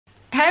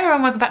Hello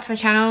everyone, welcome back to my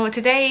channel.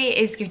 Today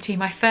is going to be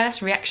my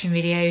first reaction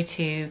video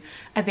to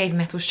a baby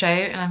metal show,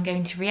 and I'm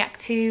going to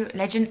react to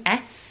Legend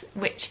S,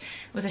 which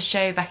was a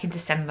show back in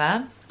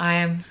December. I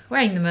am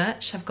wearing the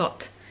merch. I've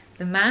got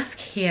the mask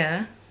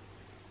here,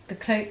 the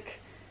cloak,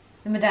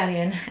 the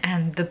medallion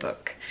and the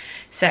book.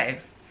 So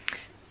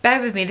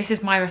bear with me, this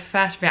is my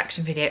first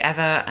reaction video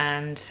ever,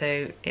 and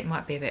so it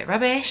might be a bit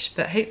rubbish,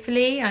 but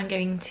hopefully I'm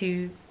going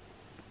to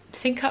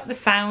sync up the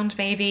sound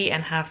maybe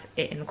and have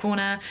it in the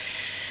corner.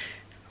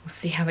 We'll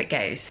see how it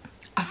goes.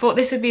 I thought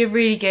this would be a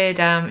really good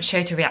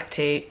show to react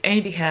to,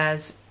 only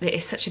because it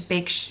is such a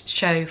big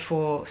show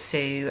for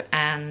Sue,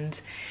 and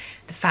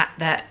the fact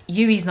that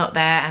Yui's not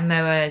there and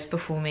Moa is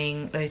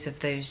performing loads of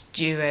those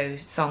duo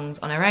songs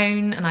on her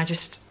own, and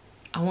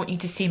I want you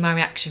to see my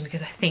reaction,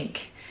 because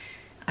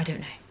I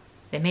don't know,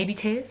 there may be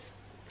tears,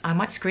 I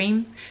might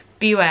scream.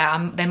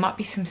 Beware, there might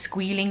be some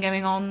squealing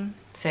going on,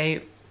 so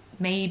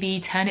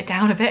maybe turn it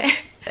down a bit.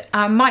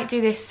 I might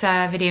do this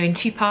video in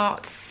 2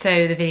 parts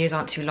so the videos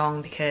aren't too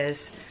long,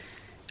 because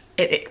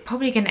it's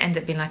probably going to end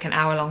up being like an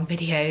hour-long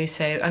video,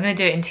 so I'm going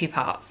to do it in 2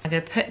 parts. I'm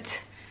going to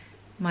put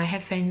my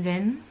headphones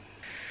in.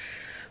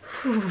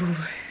 Whew.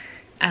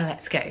 And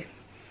let's go.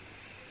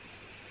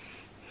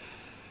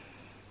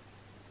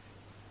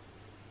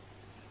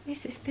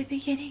 Is this the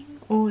beginning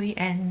or the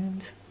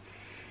end?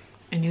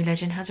 A new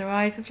legend has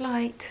arrived of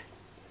light.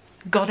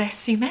 Goddess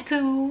Sue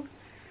Metal.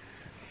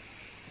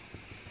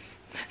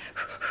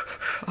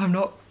 I'm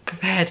not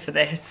prepared for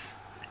this.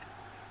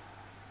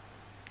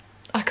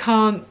 I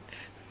can't.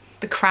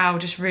 The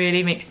crowd just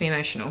really makes me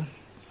emotional.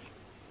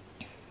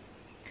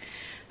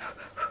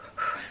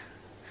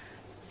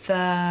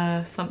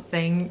 The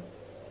something.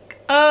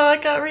 Oh, I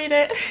can't read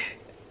it.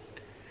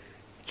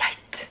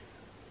 Light.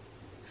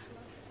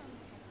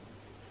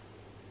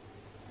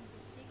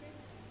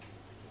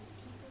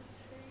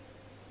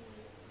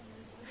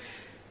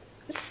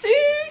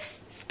 Sue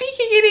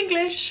speaking in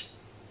English.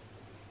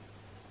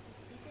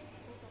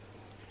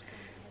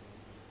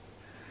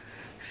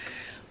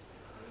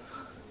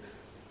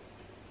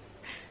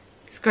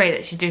 Great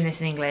that she's doing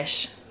this in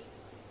English.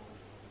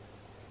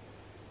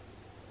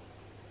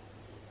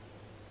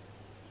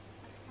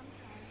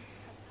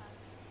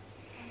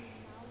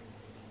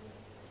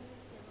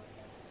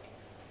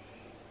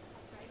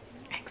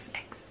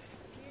 XX.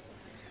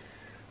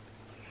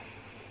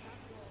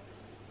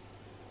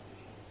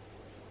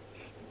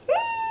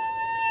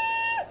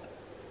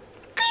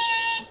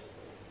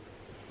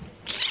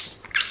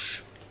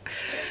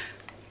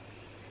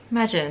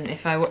 Imagine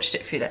if I watched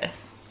it through this.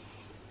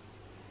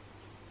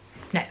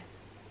 No.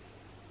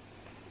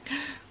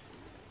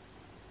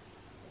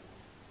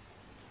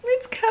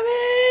 It's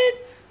coming!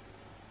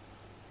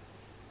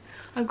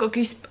 I've got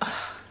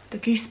the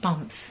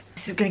goosebumps.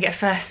 This is gonna get a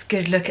first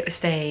good look at the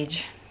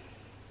stage.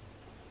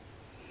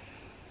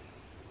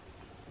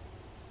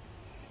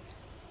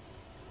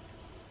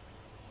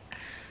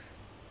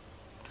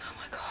 Oh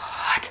my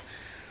god.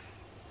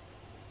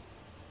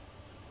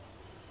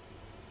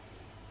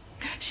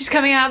 She's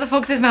coming out of the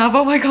fox's mouth,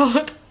 oh my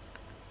god.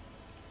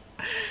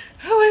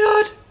 Oh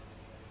my god.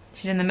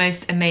 She's in the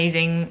most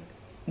amazing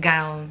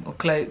gown or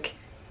cloak.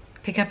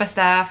 Pick up her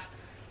staff.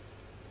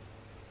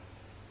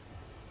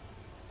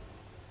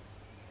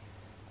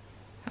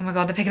 Oh my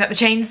god, they're picking up the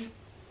chains.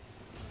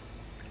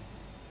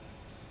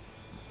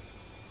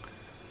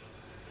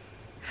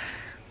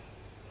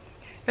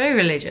 Very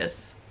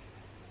religious.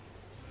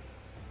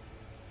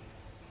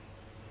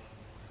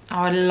 Oh,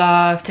 I'd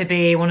love to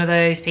be one of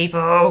those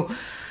people.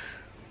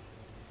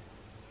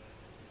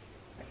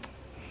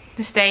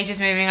 The stage is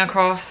moving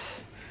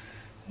across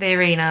the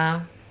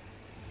arena.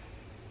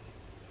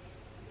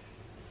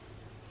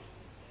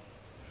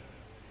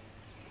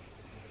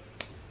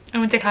 I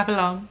want to clap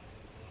along.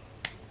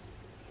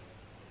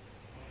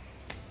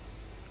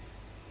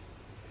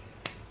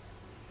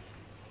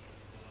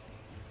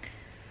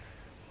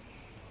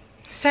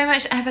 So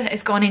much effort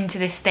has gone into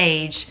this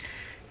stage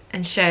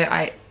and show.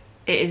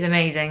 It is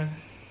amazing.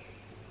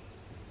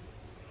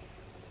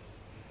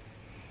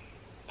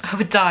 I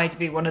would die to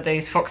be one of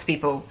those fox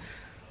people.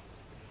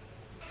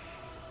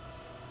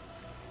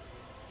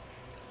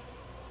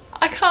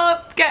 I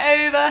can't get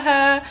over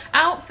her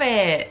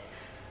outfit.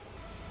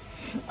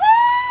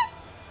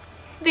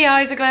 The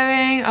eyes are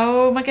glowing.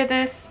 Oh my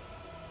goodness.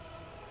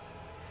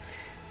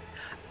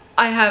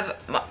 I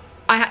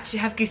actually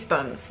have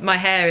goosebumps. My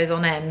hair is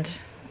on end.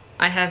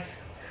 I have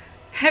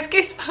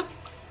goosebumps.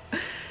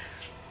 And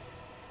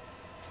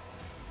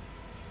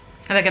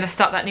they're gonna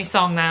start that new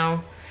song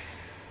now.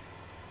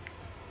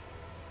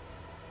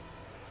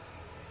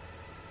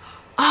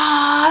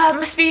 Ah, that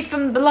must be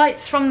from the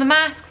lights from the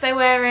masks they're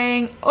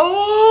wearing.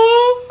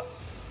 Oh!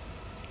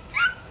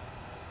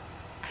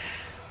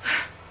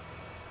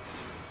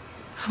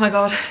 Oh my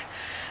god.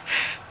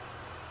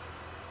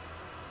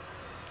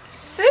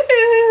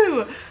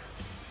 Sue!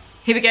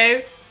 Here we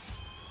go.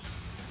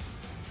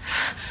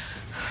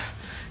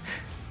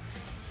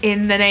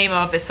 In the Name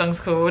Of, this song's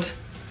called.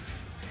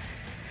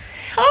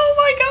 Oh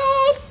my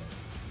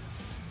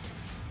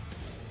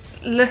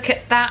god! Look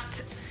at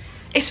that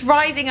It's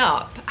rising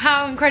up.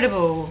 How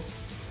incredible.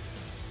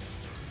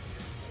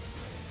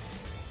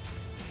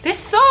 This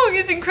song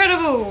is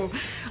incredible.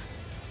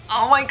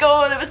 Oh my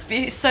god, it must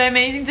be so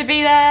amazing to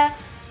be there.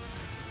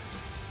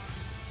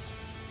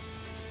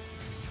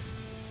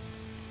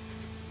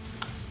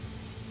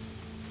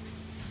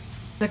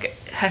 Look,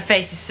 her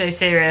face is so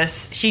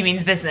serious. She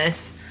means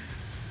business.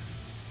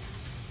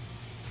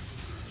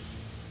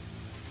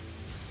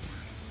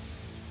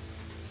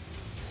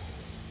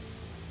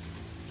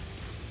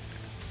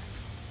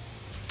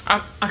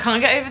 I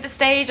can't get over the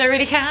stage, I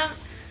really can't.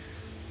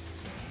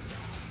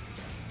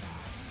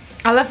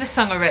 I love this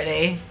song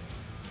already.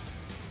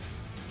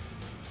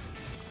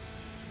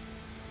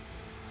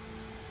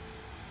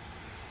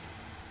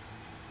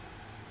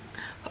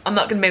 I'm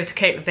not going to be able to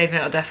cope with Baby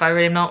Metal Death, I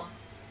really am not.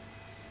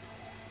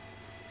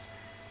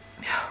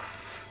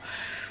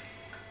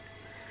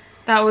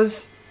 That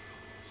was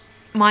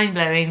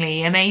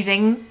mind-blowingly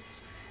amazing.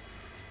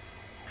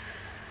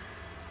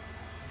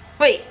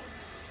 Wait.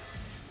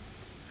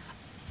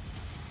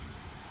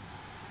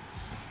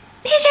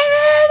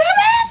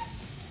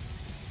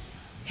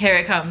 Here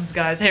it comes,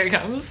 guys, here it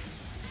comes.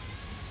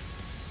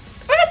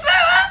 Where's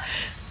Noah?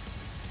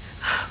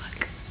 Oh my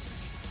god.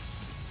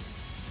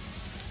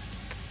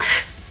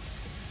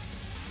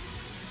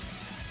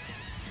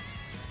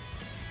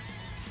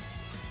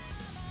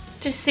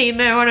 Just see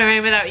Mo on her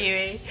own without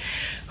Yui.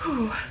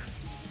 Whew.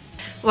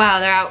 Wow,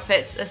 their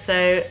outfits are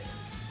so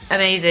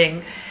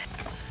amazing.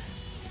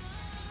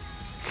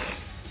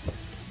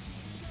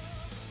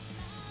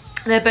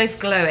 They're both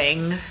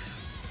glowing.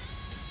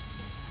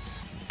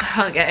 I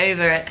can't get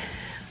over it.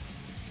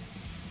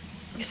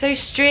 It's so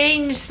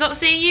strange not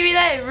seeing Yui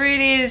there. It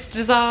really is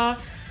bizarre.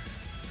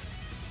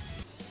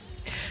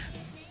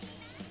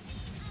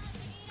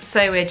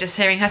 So weird just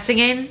hearing her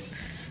singing.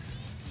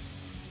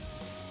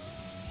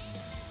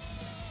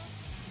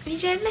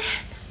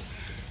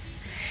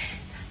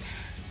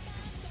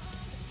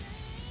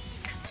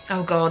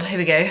 Oh god, here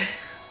we go.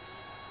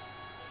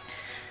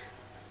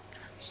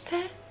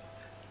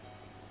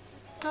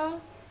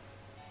 Oh,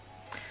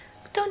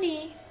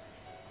 Donnie.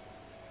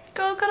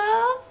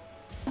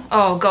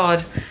 Oh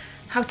god,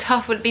 how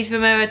tough would it be for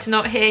Moa to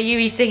not hear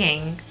Yui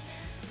singing?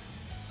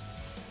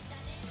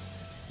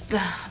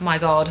 Oh my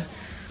god.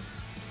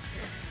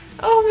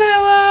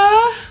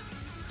 Oh Moa!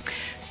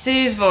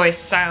 Sue's voice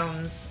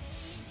sounds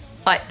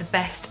like the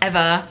best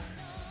ever.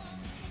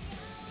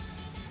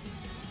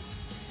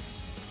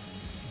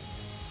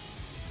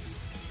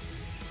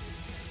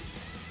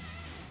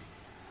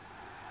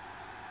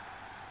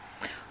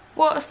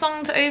 What a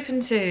song to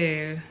open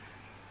to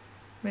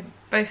with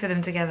both of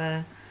them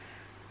together.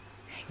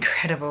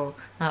 Incredible.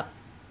 Oh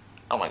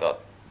my god.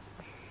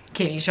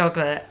 Give you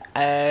chocolate.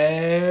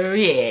 Oh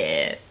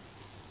yeah.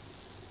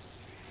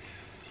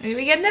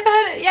 We get never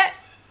heard it yet.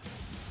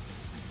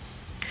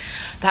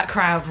 That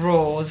crowd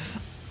roars.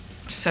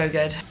 So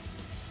good.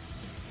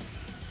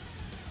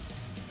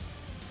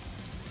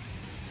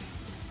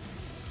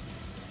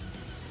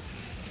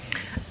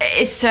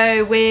 It's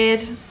so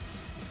weird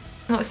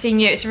not seeing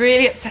you. It's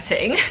really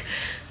upsetting.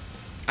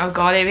 Oh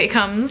god, here it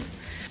comes.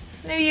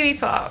 No Yui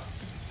part.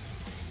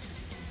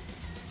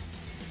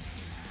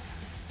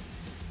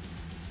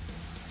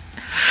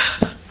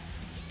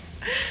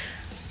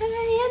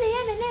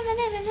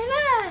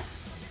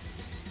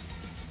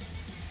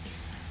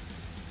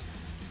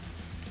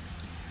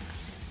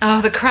 Oh,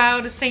 the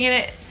crowd is singing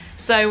it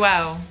so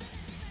well.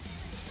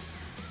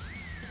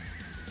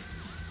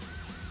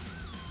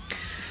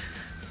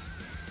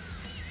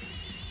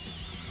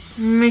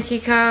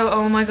 Mikiko,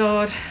 oh my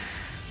god.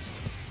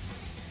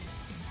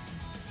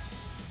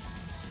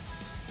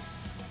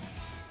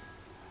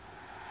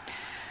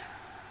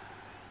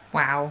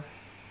 Wow.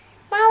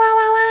 Wow, wow,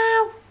 wow,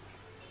 wow.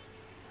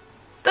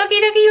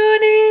 Doki doki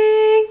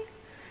morning.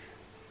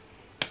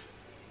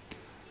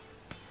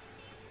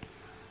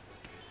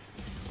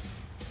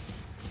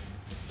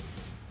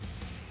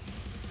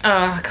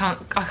 Oh,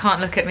 I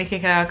can't look at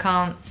Mikiko, I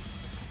can't.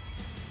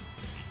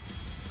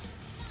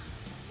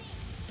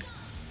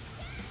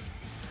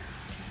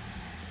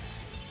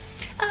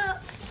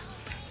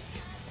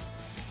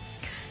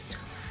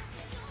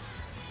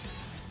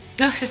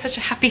 Oh, it's just such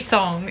a happy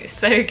song. It's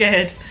so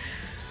good.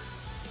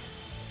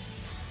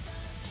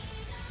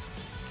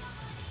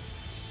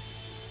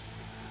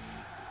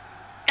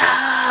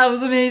 Ah, that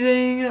was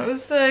amazing. That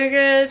was so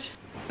good.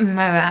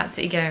 Moa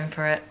absolutely going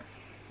for it.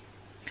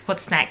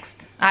 What's next?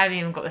 I haven't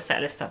even got the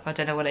set list up. I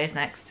don't know what it is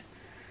next.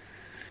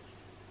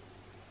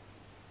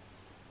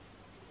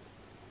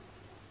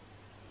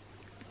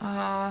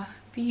 Ah, oh,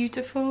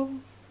 beautiful.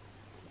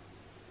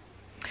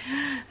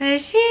 There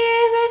she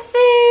is,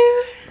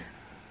 Sue.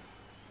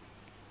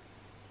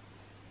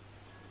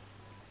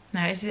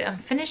 Now, is it a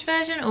unfinished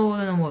version or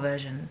the normal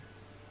version?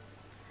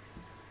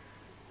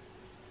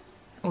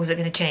 Or is it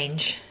going to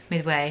change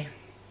midway?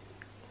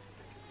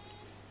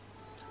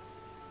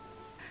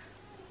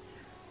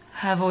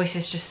 Her voice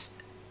is just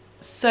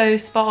so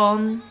spot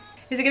on.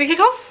 Is it going to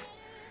kick off?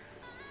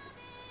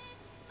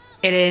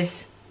 It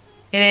is.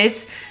 It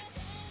is.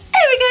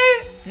 There we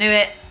go. Knew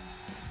it.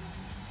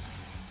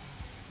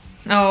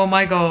 Oh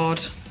my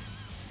god.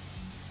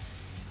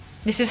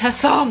 This is her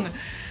song.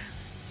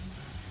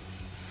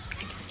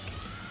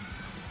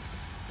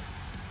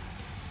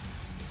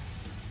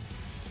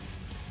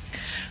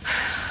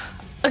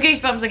 Oh,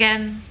 goosebumps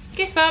again.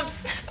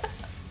 Goosebumps.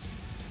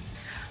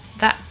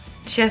 That,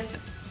 she has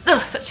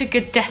such a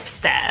good death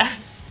stare.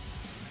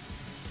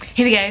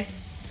 Here we go.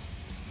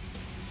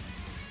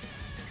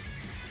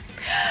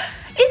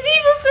 It's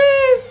Evil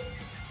Sue!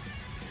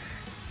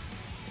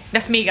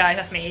 That's me, guys,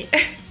 that's me.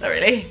 Not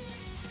really.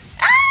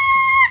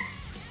 Ah!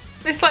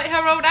 It's like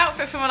her old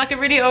outfit from like a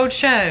really old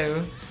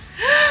show.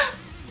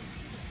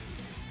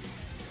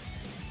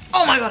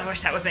 Oh my god, I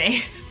wish that was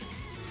me.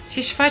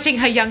 She's fighting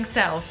her young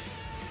self.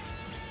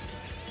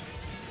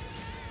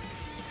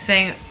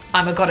 Saying,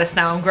 I'm a goddess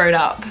now, I'm grown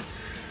up.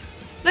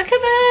 Look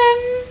at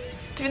them!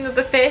 Doing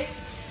the fists.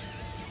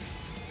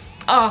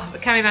 Oh, the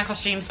Callie man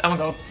costumes, oh my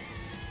god.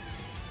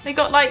 They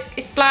got like,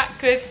 it's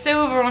black with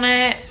silver on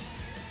it.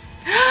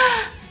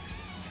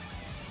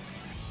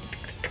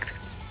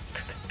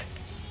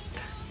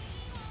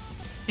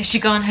 Is she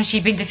gone? Has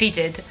she been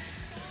defeated?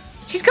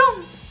 She's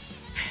gone!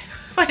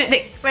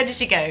 Where did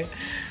she go?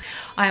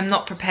 I am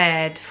not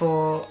prepared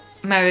for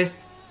Moa's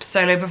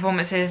solo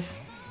performances.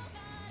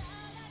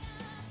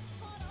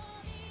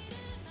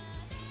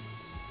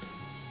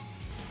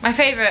 My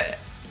favourite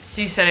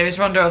Sue solo is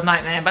Rondo of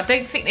Nightmare, but I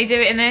don't think they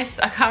do it in this.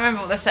 I can't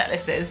remember what the set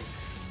list is.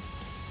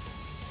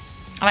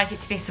 I like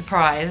it to be a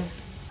surprise.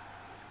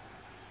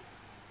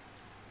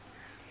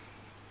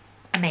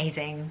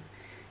 Amazing.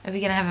 Are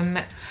we gonna have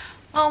a...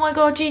 Oh my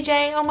god,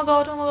 GJ, oh my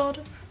god, oh my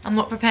god. I'm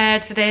not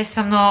prepared for this,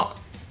 I'm not.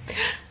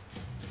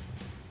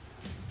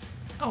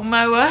 Oh,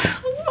 Moa.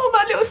 Oh,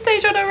 that little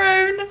stage on her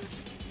own.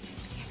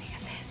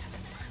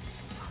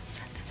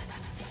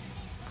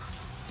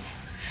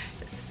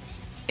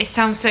 It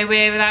sounds so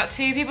weird without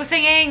two people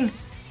singing.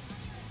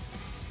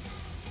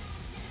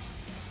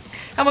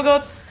 Oh my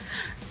god.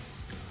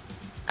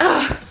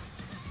 Ugh.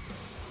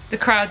 The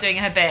crowd doing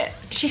her bit.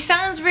 She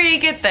sounds really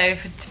good though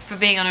for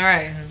being on her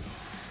own.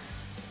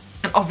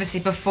 And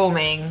obviously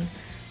performing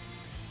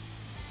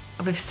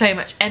with so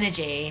much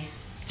energy.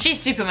 She's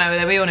super Moa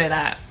though, we all know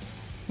that.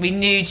 We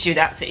knew she would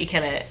absolutely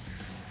kill it.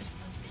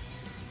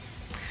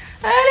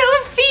 Her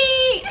little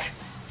feet!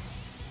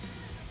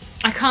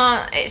 I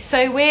can't, it's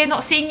so weird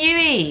not seeing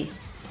Yui.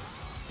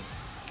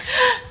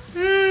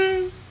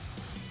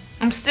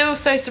 I'm still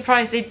so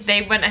surprised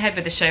they went ahead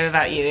with the show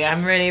without Yui.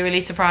 I'm really,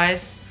 really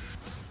surprised.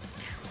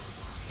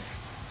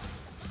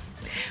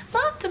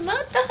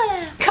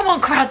 Come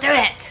on, crowd, do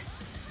it!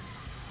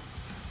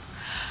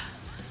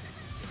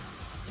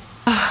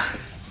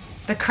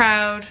 The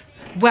crowd,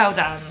 well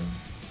done.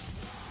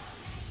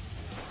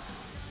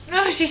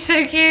 Oh, she's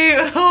so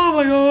cute. Oh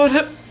my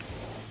god.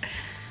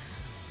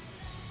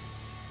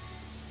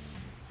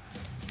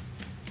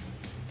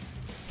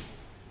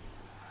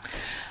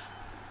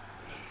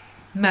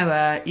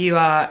 Moa, you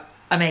are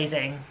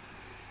amazing.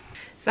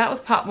 So that was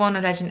part 1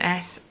 of Legend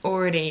S.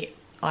 Already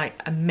like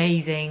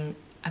amazing,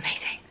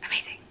 amazing,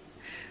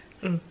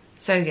 amazing.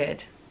 So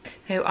good.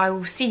 So I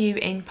will see you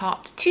in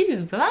part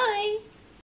 2. Bye.